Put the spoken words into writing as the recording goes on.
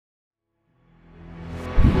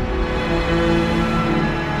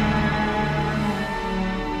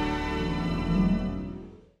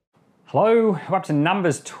Hello, we're up to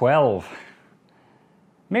Numbers 12.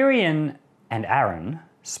 Miriam and Aaron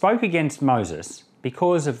spoke against Moses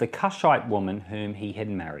because of the Cushite woman whom he had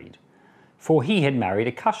married, for he had married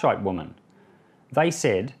a Cushite woman. They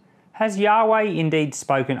said, "Has Yahweh indeed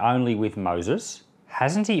spoken only with Moses?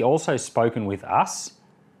 Hasn't he also spoken with us?"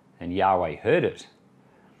 And Yahweh heard it.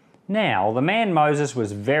 Now the man Moses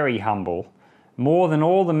was very humble, more than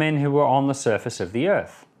all the men who were on the surface of the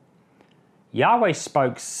earth. Yahweh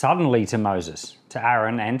spoke suddenly to Moses, to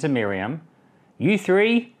Aaron and to Miriam, "You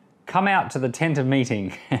three, come out to the tent of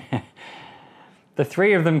meeting." The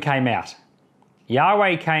three of them came out.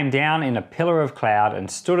 Yahweh came down in a pillar of cloud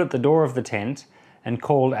and stood at the door of the tent and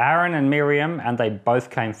called Aaron and Miriam, and they both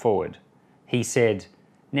came forward. He said,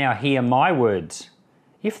 "Now hear my words.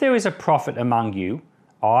 If there is a prophet among you,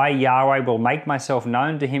 I, Yahweh, will make myself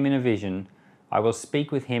known to him in a vision. I will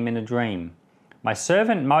speak with him in a dream. My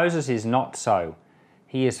servant Moses is not so.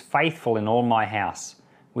 He is faithful in all my house.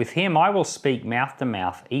 With him I will speak mouth to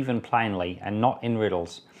mouth, even plainly, and not in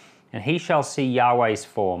riddles, and he shall see Yahweh's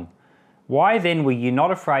form. Why then were you not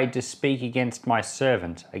afraid to speak against my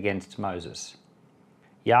servant, against Moses?"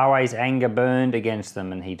 Yahweh's anger burned against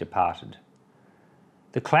them, and he departed.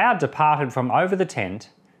 The cloud departed from over the tent,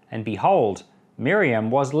 and behold, Miriam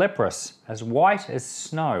was leprous, as white as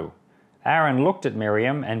snow. Aaron looked at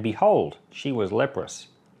Miriam, and behold, she was leprous.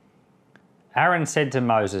 Aaron said to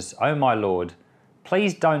Moses, "O my Lord,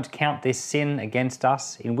 please don't count this sin against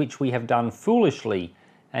us, in which we have done foolishly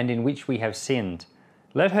and in which we have sinned.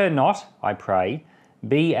 Let her not, I pray,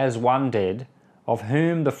 be as one dead, of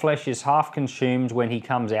whom the flesh is half consumed when he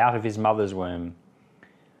comes out of his mother's womb."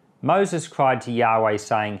 Moses cried to Yahweh,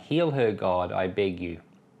 saying, "Heal her, God, I beg you."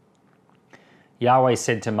 Yahweh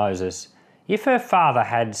said to Moses, "If her father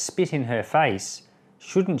had spit in her face,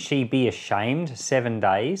 shouldn't she be ashamed 7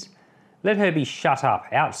 days? Let her be shut up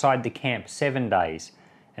outside the camp 7 days,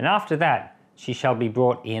 and after that she shall be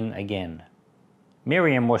brought in again."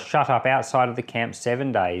 Miriam was shut up outside of the camp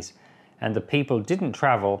 7 days, and the people didn't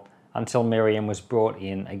travel until Miriam was brought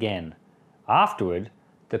in again. Afterward,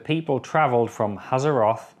 the people travelled from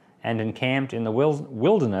Hazeroth and encamped in the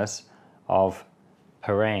wilderness of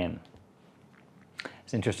Paran.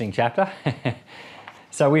 It's an interesting chapter.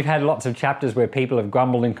 So we've had lots of chapters where people have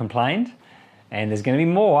grumbled and complained, and there's going to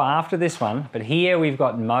be more after this one. But here we've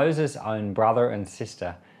got Moses' own brother and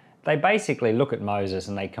sister. They basically look at Moses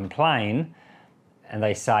and they complain and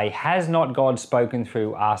they say, "Has not God spoken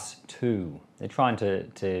through us too?" They're trying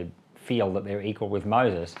to feel that they're equal with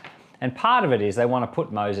Moses. And part of it is they want to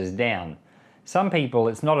put Moses down. Some people,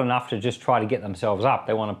 it's not enough to just try to get themselves up.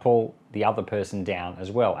 They want to pull the other person down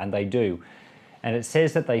as well, and they do. And it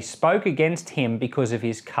says that they spoke against him because of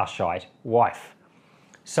his Cushite wife.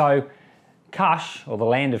 So Cush, or the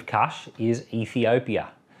land of Cush, is Ethiopia.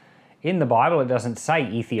 In the Bible, it doesn't say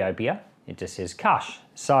Ethiopia, it just says Cush.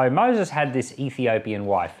 So Moses had this Ethiopian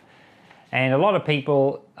wife. And a lot of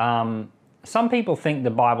people, some people think the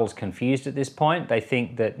Bible's confused at this point. They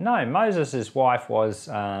think that, no, Moses' wife was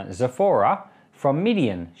Zipporah from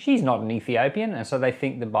Midian. She's not an Ethiopian, and so they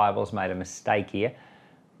think the Bible's made a mistake here.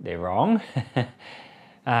 They're wrong.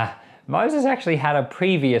 Moses actually had a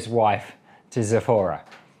previous wife to Zipporah.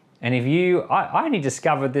 And I only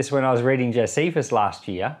discovered this when I was reading Josephus last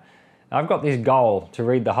year. I've got this goal to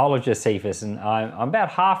read the whole of Josephus, and I'm about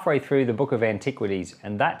halfway through the book of Antiquities,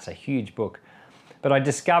 and that's a huge book. But I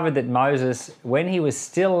discovered that Moses, when he was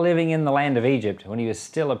still living in the land of Egypt, when he was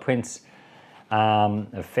still a prince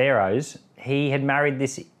of Pharaoh's, he had married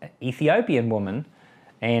this Ethiopian woman,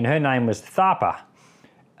 and her name was Tharpa.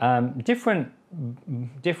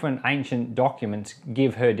 Different ancient documents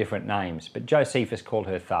give her different names, but Josephus called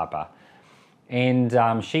her Tharpa.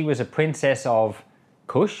 And she was a princess of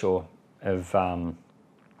Cush, or of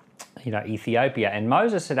Ethiopia. And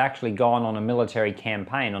Moses had actually gone on a military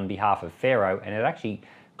campaign on behalf of Pharaoh and had actually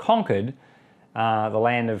conquered the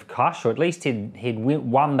land of Cush, or at least he'd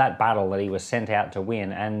won that battle that he was sent out to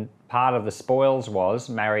win. And part of the spoils was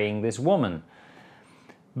marrying this woman.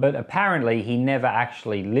 But apparently he never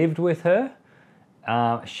actually lived with her.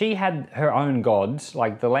 She had her own gods,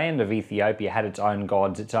 like the land of Ethiopia had its own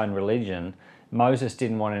gods, its own religion. Moses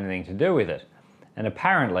didn't want anything to do with it. And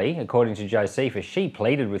apparently, according to Josephus, she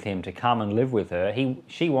pleaded with him to come and live with her.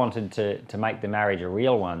 She wanted to make the marriage a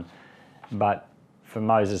real one, but for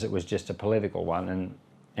Moses it was just a political one. And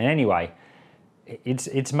anyway,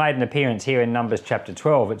 it's made an appearance here in Numbers chapter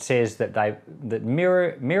 12. It says that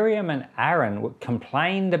Miriam and Aaron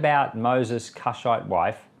complained about Moses' Cushite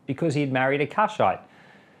wife because he'd married a Cushite.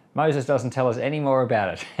 Moses doesn't tell us any more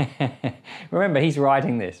about it. Remember, he's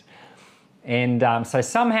writing this. And so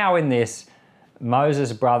somehow in this,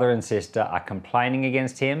 Moses' brother and sister are complaining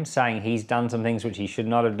against him, saying he's done some things which he should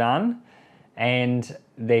not have done. And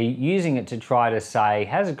they're using it to try to say,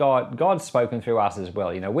 has God's spoken through us as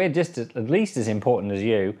well? You know, we're just at least as important as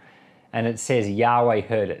you. And it says Yahweh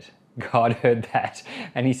heard it. God heard that.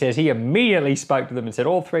 And he says he immediately spoke to them and said,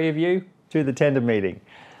 all three of you to the tent of meeting.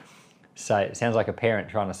 So it sounds like a parent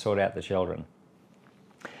trying to sort out the children.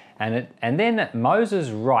 And then Moses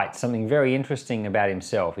writes something very interesting about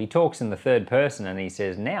himself. He talks in the third person and he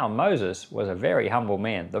says, now Moses was a very humble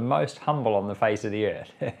man, the most humble on the face of the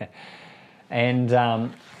earth.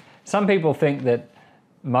 And some people think that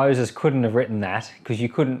Moses couldn't have written that because you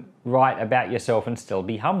couldn't write about yourself and still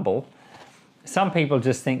be humble. Some people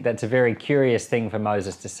just think that's a very curious thing for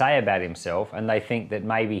Moses to say about himself, and they think that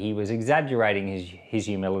maybe he was exaggerating his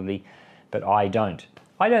humility, but I don't.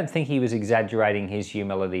 I don't think he was exaggerating his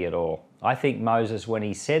humility at all. I think Moses, when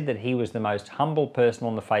he said that he was the most humble person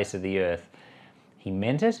on the face of the earth, he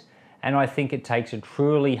meant it, and I think it takes a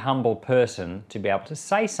truly humble person to be able to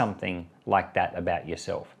say something like that about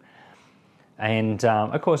yourself. And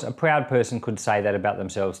of course, a proud person could say that about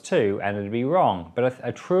themselves too, and it'd be wrong. But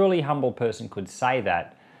a truly humble person could say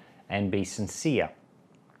that and be sincere.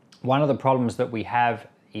 One of the problems that we have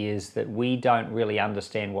is that we don't really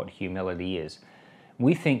understand what humility is.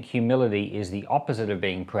 We think humility is the opposite of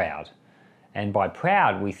being proud. And by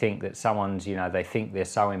proud, we think that someone's, you know, they think they're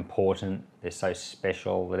so important, they're so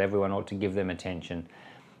special, that everyone ought to give them attention.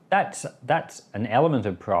 That's an element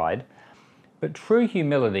of pride. But true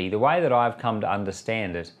humility, the way that I've come to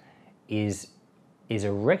understand it, is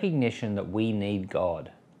a recognition that we need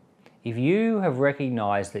God. If you have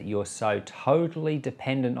recognized that you're so totally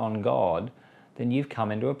dependent on God, then you've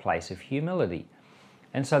come into a place of humility.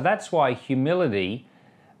 And so that's why humility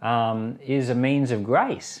is a means of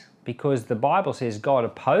grace, because the Bible says God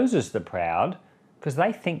opposes the proud because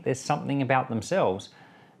they think there's something about themselves,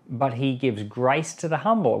 but he gives grace to the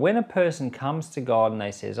humble. When a person comes to God and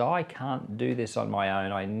they says, oh, I can't do this on my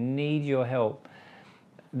own, I need your help,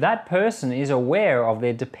 that person is aware of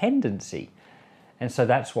their dependency. And so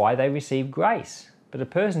that's why they receive grace. But a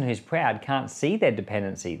person who's proud can't see their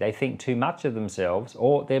dependency. They think too much of themselves,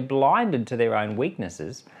 or they're blinded to their own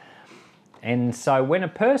weaknesses. And so when a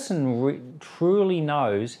person truly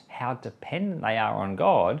knows how dependent they are on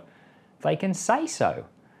God, they can say so.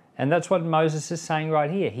 And that's what Moses is saying right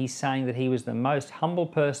here. He's saying that he was the most humble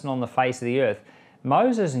person on the face of the earth.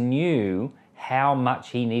 Moses knew how much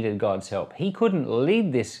he needed God's help. He couldn't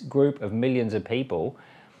lead this group of millions of people.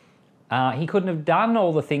 He couldn't have done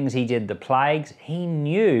all the things he did, the plagues. He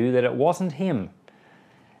knew that it wasn't him.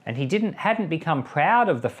 And he hadn't become proud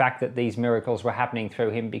of the fact that these miracles were happening through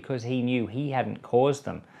him because he knew he hadn't caused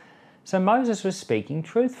them. So Moses was speaking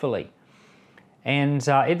truthfully. And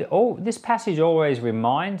this passage always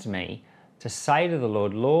reminds me to say to the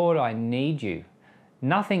Lord, Lord, I need you.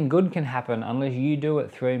 Nothing good can happen unless you do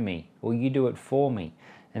it through me or you do it for me.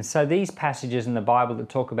 And so these passages in the Bible that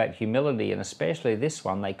talk about humility, and especially this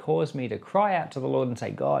one, they cause me to cry out to the Lord and say,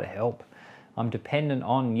 God, help. I'm dependent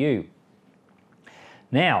on you.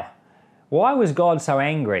 Now, why was God so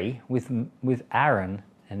angry with Aaron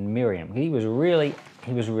and Miriam? He was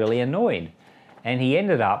really annoyed. And he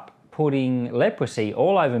ended up putting leprosy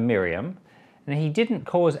all over Miriam. And he didn't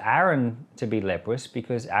cause Aaron to be leprous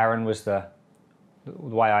because Aaron was the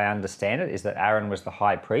way I understand it is that Aaron was the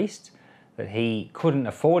high priest, that he couldn't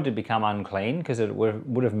afford to become unclean because it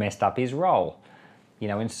would have messed up his role, you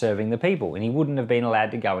know, in serving the people, and he wouldn't have been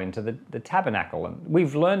allowed to go into the tabernacle. And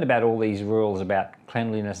we've learned about all these rules about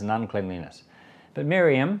cleanliness and uncleanliness. But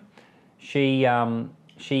Miriam, she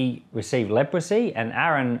received leprosy, and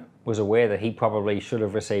Aaron was aware that he probably should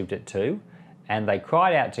have received it too. And they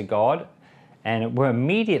cried out to God and were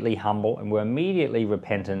immediately humble and were immediately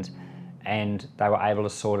repentant, and they were able to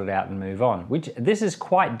sort it out and move on. This is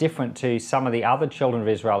quite different to some of the other children of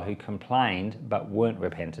Israel who complained but weren't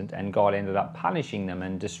repentant, and God ended up punishing them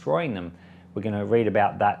and destroying them. We're going to read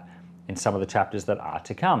about that in some of the chapters that are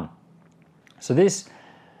to come. So this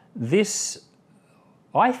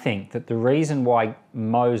I think that the reason why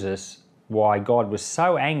God was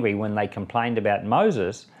so angry when they complained about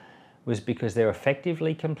Moses was because they're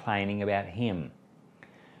effectively complaining about him.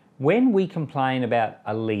 When we complain about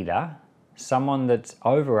a leader, someone that's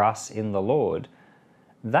over us in the Lord,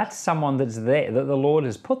 that's someone that's there, that the Lord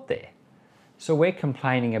has put there. So we're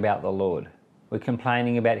complaining about the Lord. We're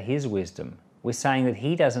complaining about his wisdom. We're saying that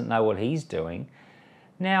he doesn't know what he's doing.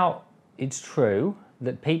 Now, it's true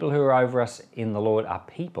that people who are over us in the Lord are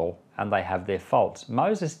people and they have their faults.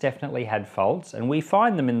 Moses definitely had faults, and we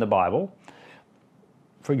find them in the Bible.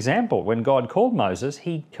 For example, when God called Moses,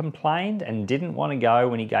 he complained and didn't want to go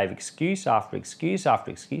when he gave excuse after excuse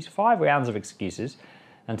after excuse, 5 rounds of excuses,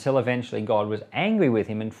 until eventually God was angry with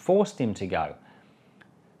him and forced him to go.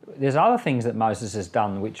 There's other things that Moses has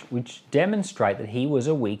done which demonstrate that he was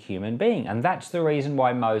a weak human being. And that's the reason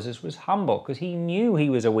why Moses was humble, because he knew he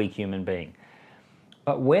was a weak human being.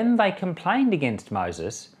 But when they complained against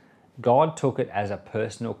Moses, God took it as a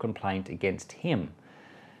personal complaint against him.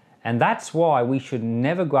 And that's why we should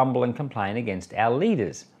never grumble and complain against our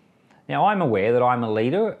leaders. Now, I'm aware that I'm a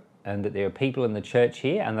leader and that there are people in the church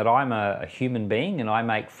here and that I'm a human being and I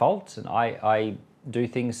make faults and I do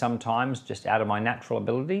things sometimes just out of my natural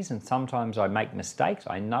abilities and sometimes I make mistakes.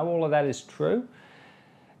 I know all of that is true.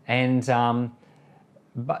 And,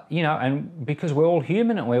 but, you know, and because we're all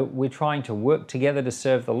human and we're trying to work together to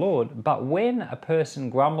serve the Lord. But when a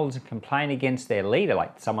person grumbles and complains against their leader,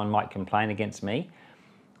 like someone might complain against me,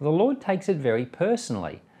 the Lord takes it very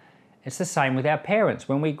personally. It's the same with our parents.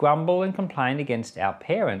 When we grumble and complain against our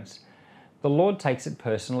parents, the Lord takes it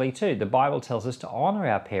personally too. The Bible tells us to honor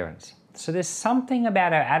our parents. So there's something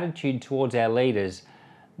about our attitude towards our leaders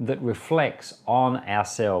that reflects on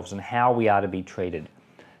ourselves and how we are to be treated.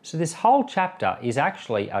 So this whole chapter is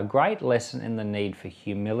actually a great lesson in the need for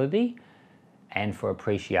humility and for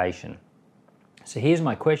appreciation. So here's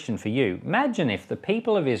my question for you. Imagine if the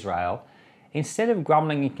people of Israel, instead of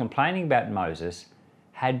grumbling and complaining about Moses,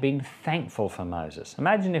 had been thankful for Moses.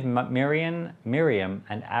 Imagine if Miriam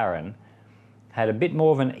and Aaron had a bit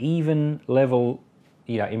more of an even level,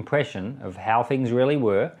 impression of how things really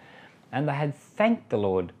were, and they had thanked the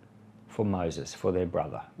Lord for Moses, for their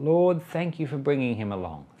brother. Lord, thank you for bringing him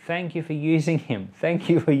along. Thank you for using him. Thank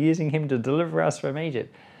you for using him to deliver us from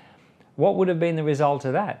Egypt. What would have been the result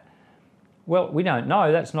of that? Well, we don't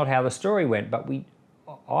know. That's not how the story went, but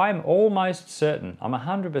I'm almost certain, I'm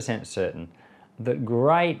 100% certain, that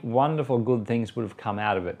great, wonderful, good things would have come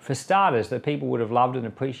out of it. For starters, that people would have loved and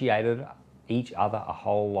appreciated each other a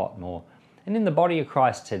whole lot more. And in the body of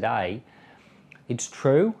Christ today, it's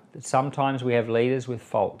true that sometimes we have leaders with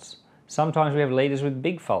faults. Sometimes we have leaders with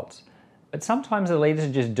big faults. But sometimes the leaders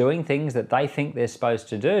are just doing things that they think they're supposed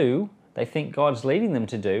to do, they think God's leading them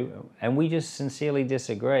to do, and we just sincerely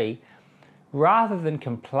disagree. Rather than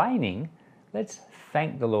complaining, let's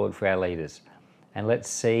thank the Lord for our leaders and let's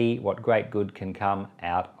see what great good can come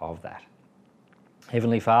out of that.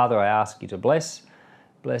 Heavenly Father, I ask you to bless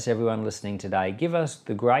everyone listening today. Give us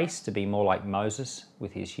the grace to be more like Moses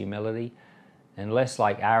with his humility and less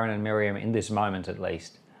like Aaron and Miriam in this moment at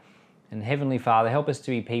least. And Heavenly Father, help us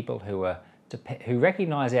to be people who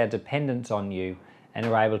recognize our dependence on you and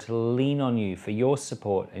are able to lean on you for your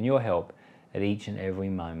support and your help at each and every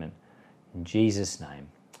moment. In Jesus' name,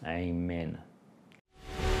 amen.